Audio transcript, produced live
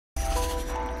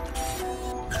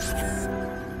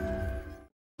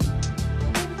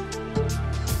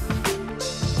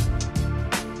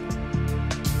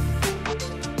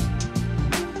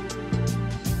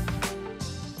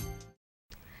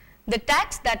The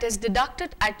tax that is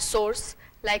deducted at source,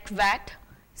 like VAT,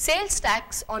 sales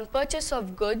tax on purchase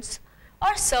of goods,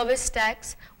 or service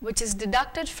tax, which is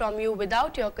deducted from you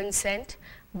without your consent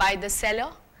by the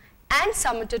seller and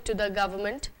submitted to the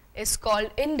government, is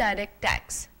called indirect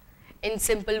tax. In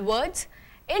simple words,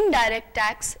 indirect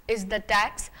tax is the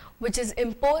tax which is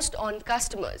imposed on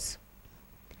customers.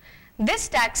 This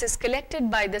tax is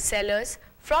collected by the sellers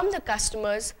from the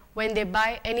customers when they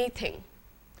buy anything.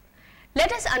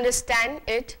 Let us understand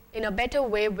it in a better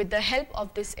way with the help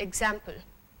of this example.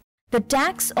 The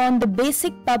tax on the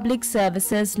basic public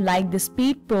services like the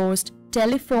speed post,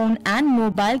 telephone and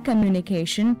mobile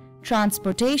communication,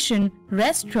 transportation,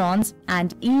 restaurants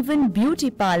and even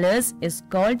beauty parlors is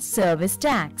called service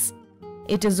tax.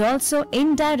 It is also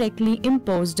indirectly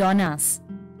imposed on us.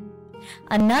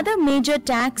 Another major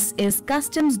tax is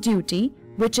customs duty,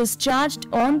 which is charged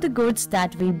on the goods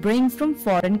that we bring from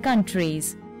foreign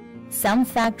countries. Some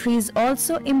factories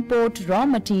also import raw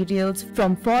materials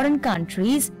from foreign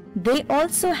countries. They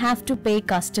also have to pay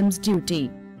customs duty.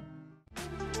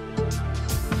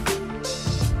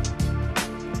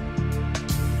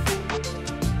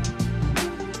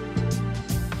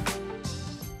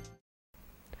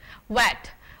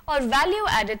 VAT, or value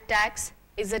added tax,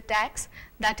 is a tax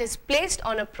that is placed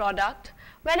on a product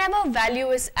whenever value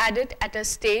is added at a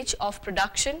stage of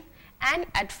production and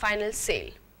at final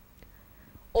sale.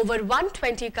 Over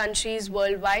 120 countries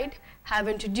worldwide have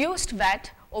introduced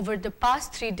VAT over the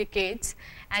past 3 decades,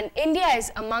 and India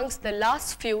is amongst the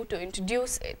last few to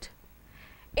introduce it.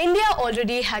 India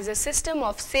already has a system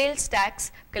of sales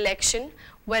tax collection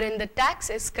wherein the tax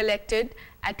is collected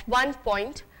at one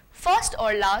point, first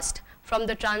or last, from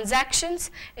the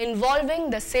transactions involving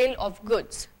the sale of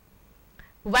goods.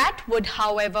 VAT would,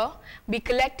 however, be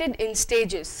collected in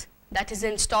stages, that is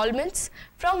installments,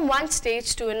 from one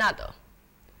stage to another.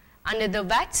 Under the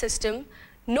VAT system,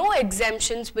 no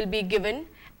exemptions will be given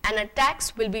and a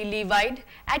tax will be levied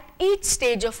at each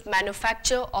stage of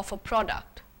manufacture of a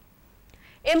product.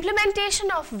 Implementation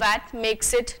of VAT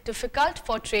makes it difficult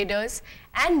for traders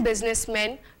and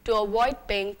businessmen to avoid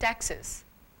paying taxes.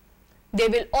 They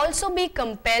will also be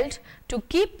compelled to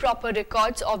keep proper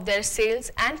records of their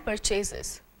sales and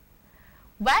purchases.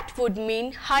 VAT would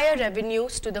mean higher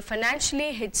revenues to the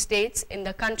financially hit states in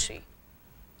the country.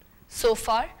 So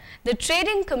far, the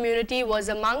trading community was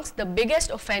amongst the biggest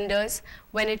offenders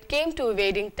when it came to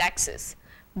evading taxes,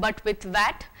 but with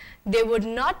VAT, they would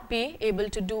not be able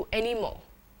to do any more.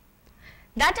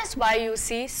 That is why you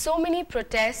see so many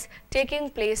protests taking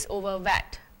place over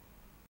VAT.